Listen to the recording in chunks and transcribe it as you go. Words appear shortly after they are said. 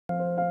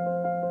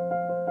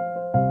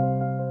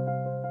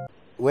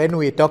when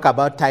we talk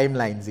about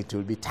timelines, it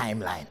will be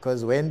timeline.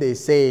 Because when they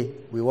say,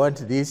 we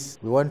want this,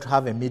 we want to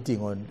have a meeting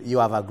on, you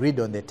have agreed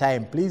on the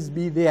time, please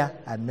be there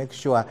and make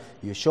sure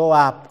you show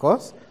up, of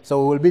course.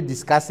 So we will be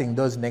discussing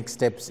those next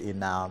steps in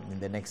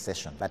the next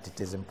session. But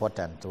it is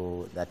important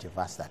that you've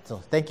asked that. So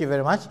thank you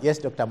very much. Yes,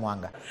 Dr.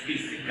 Mwanga.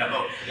 Please think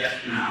about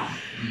just now.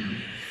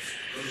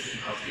 Those who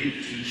have been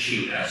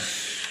teaching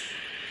us,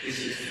 this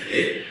is the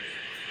day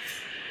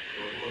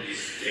for all these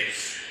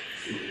steps.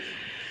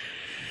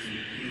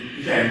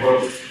 Which are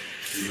involved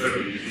in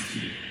developing this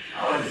team.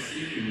 I was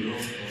thinking,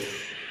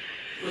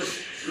 because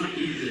it's not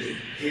easy to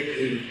take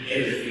in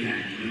everything and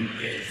remember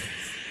everything.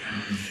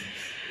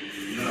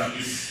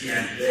 This here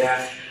and there.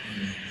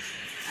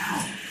 Now,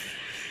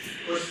 it's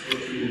possible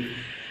to,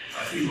 I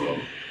think,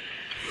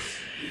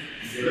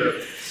 develop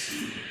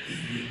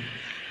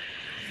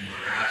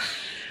perhaps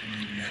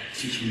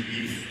teaching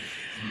people.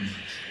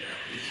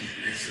 Which is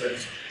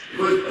excellent.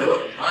 Because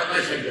I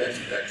like that.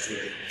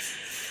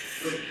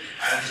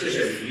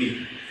 Especially with me,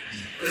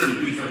 when I'm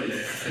doing something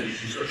like after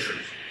these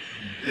instructions,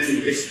 then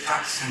you get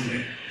stuck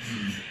somewhere.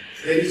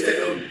 Then instead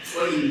of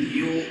calling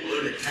you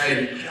all the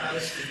time,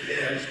 class,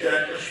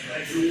 what should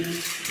I do? The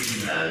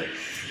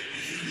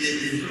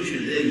instruction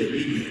there in the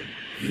video,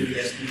 you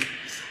just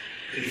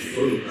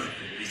follow back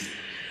to the video.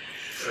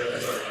 So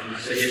that's what my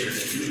suggestion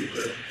that you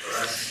record for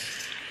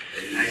us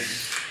a nice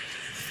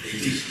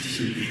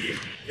teaching video.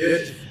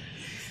 Good.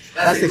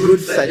 That's a good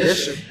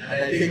suggestion,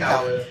 and I think I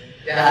will.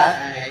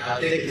 Yeah, I'll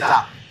take it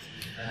up.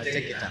 I'll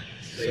take it up.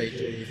 So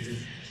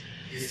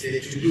it's a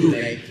to-do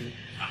like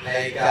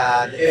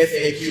the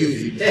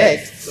FAQs in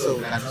text, so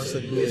we can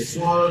also do a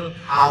small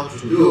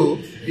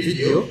how-to-do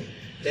video,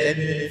 10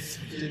 minutes,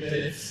 15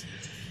 minutes.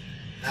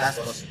 That's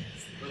awesome.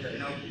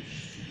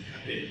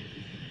 Okay.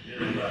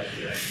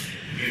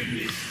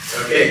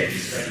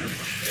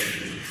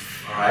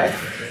 All right.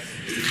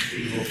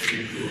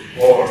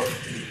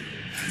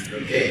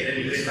 Okay. Then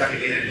you get back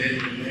again and then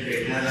you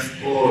make another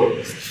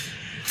 4.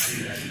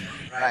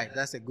 Right,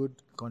 that's a good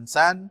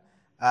concern.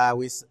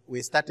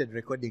 We started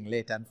recording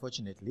late,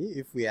 unfortunately.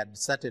 If we had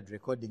started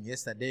recording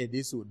yesterday,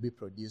 this would be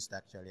produced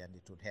actually, and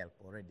it would help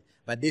already.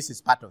 But this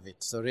is part of it.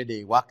 It's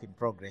already a work in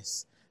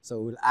progress.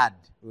 So we'll add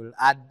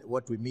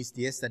what we missed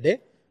yesterday,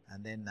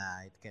 and then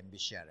it can be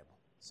shareable.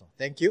 So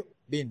thank you.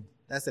 Bin,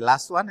 that's the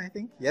last one, I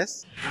think.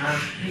 Yes?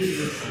 Thank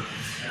you.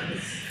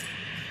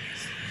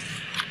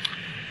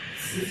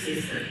 Since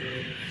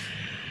yesterday,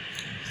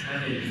 I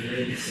haven't been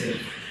very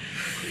safe.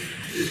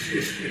 In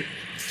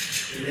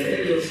the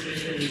area of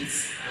special needs,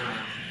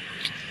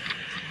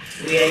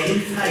 we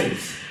identified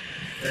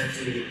that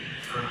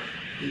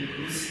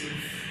inclusive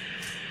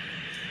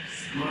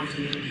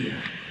multimedia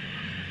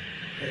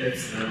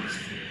helps them to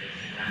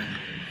learn.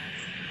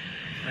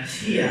 But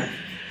here,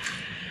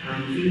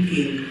 I'm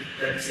thinking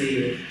that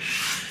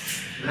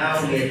now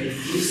we are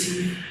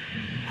inclusive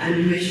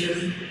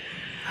animation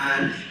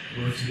and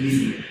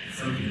multimedia,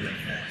 something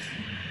like that.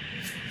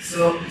 So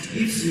it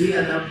gives me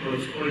an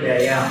approach called I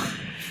am.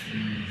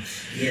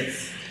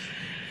 Yes.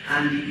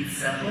 And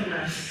it's upon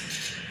us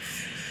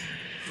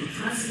to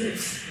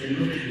translate the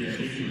knowledge we are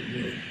getting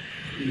here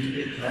into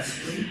the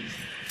classroom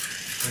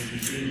and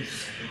begin to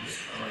support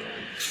our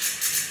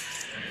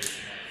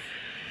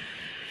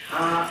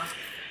life.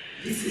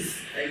 This is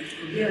like to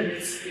be an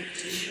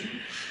expectation.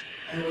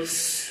 I was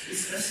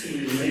discussing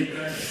with my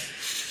brother.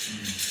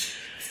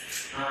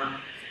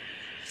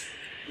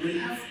 We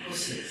have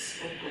courses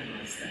or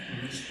programs that are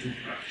not too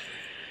practical.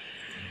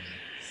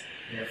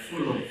 They are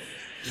full of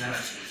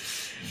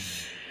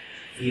narratives,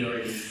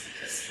 theories,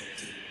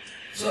 perspective.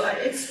 So I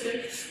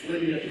expect when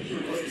we are talking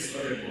about the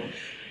storyboard,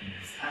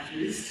 at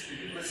least to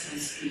give us some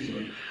skills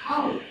on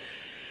how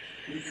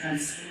we can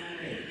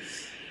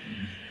summarize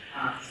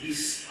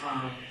these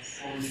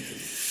forms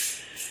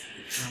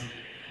become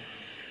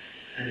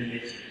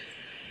animated.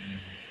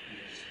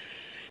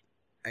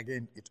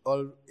 Again, it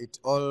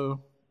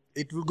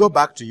will go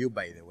back to you,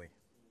 by the way.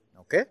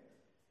 Okay?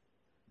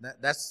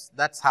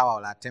 That's how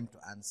I'll attempt to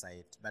answer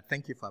it. But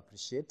thank you for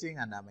appreciating,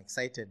 and I'm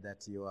excited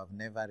that you have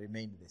never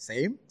remained the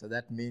same. So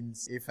that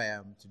means if I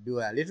am to do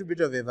a little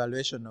bit of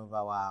evaluation of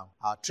our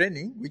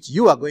training, which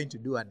you are going to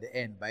do at the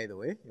end, by the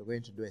way, you're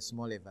going to do a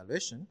small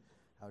evaluation,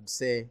 I would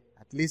say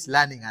at least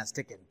learning has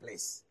taken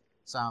place.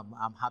 So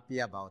I'm happy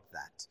about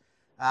that.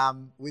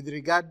 With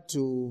regard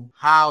to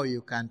how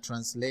you can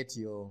translate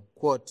your,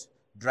 quote,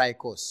 dry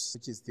course,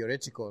 which is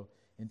theoretical,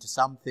 into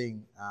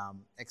something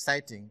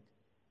exciting,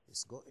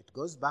 it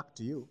goes back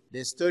to you. The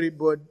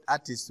storyboard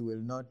artist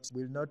will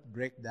not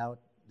break down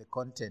the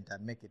content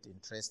and make it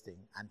interesting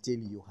until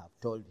you have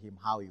told him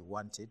how you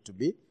want it to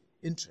be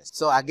interesting.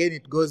 So again,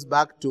 it goes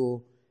back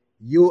to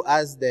you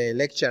as the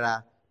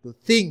lecturer to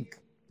think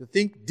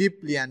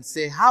deeply and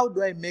say, how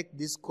do I make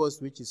this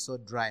course which is so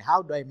dry?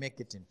 How do I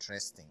make it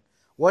interesting?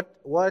 What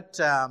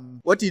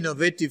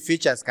innovative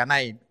features can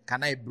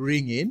I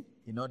bring in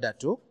order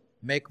to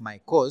make my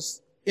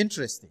course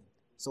interesting?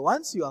 So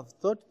once you have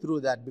thought through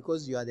that,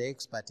 because you are the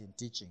expert in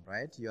teaching,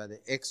 right? You are the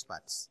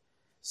experts.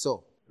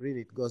 So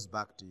really it goes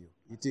back to you.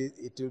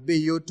 It will be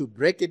you to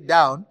break it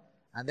down,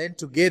 and then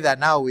together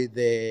now with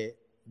the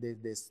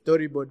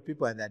storyboard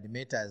people and the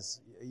animators,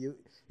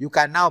 you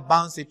can now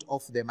bounce it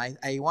off them.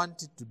 I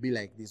want it to be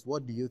like this.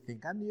 What do you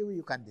think? And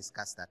you can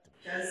discuss that.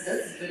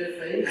 That's very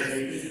fine, and I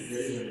think it's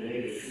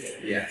very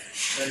well. Yeah.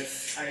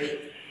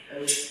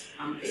 But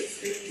I'm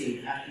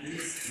expecting at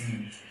least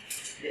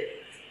the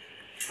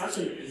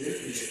person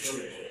presenting the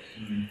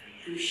storyboard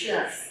to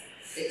share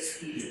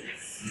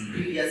experience,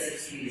 previous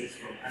experience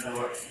from other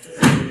works. Because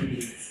I don't think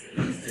it's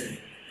listening.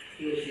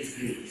 He or she is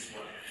doing this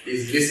work.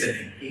 Is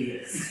listening.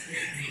 Yes.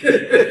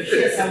 To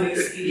share some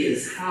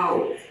experience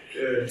how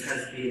it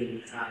has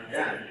been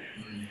done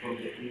from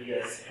the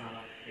previous kind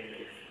of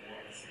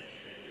works.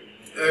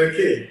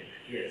 Okay.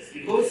 Yes,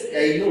 because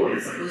I know I'm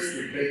supposed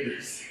to break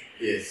this.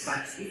 Yes.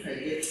 But if I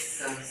get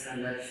some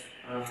standard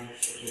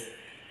sort of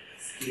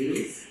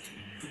skills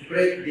to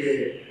break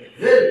the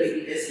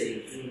very big essay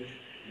into,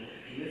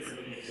 it makes a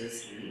lot of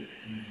sense to me.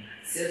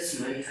 Saves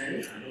my time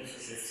and also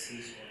saves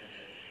his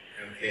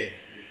time. Okay.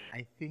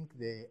 I think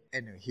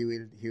anyway, he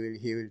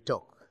will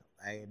talk.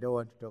 I don't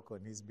want to talk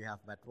on his behalf,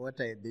 but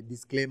the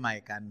disclaimer I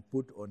can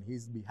put on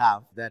his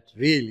behalf, that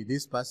really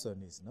this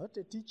person is not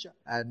a teacher,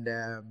 and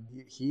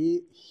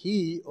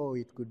he or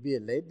it could be a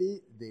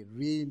lady, they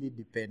really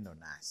depend on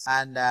us.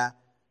 And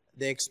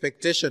the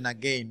expectation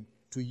again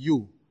to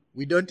you,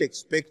 we don't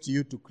expect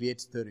you to create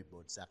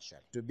storyboards actually.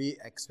 To be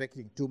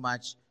expecting too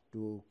much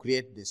to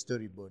create the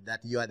storyboard,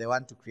 that you are the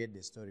one to create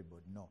the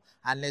storyboard, no.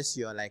 Unless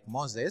you are like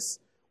Moses,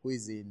 who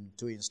is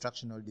into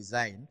instructional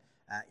design.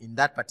 In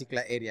that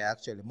particular area,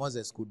 actually,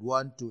 Moses could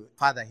want to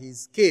further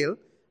his skill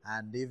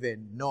and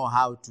even know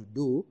how to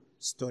do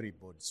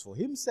storyboards for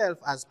himself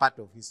as part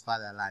of his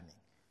further learning.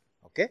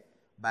 Okay?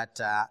 But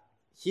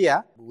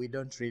here, we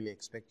don't really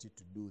expect you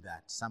to do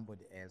that.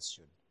 Somebody else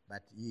should.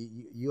 But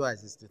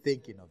yours is to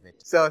thinking of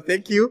it. So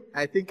thank you.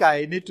 I think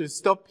I need to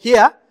stop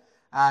here.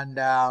 And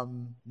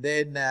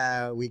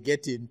then we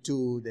get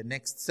into the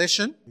next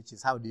session, which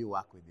is how do you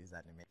work with this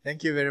animation.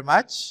 Thank you very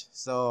much.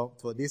 So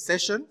for this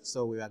session,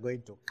 we are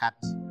going to cut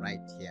right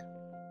here.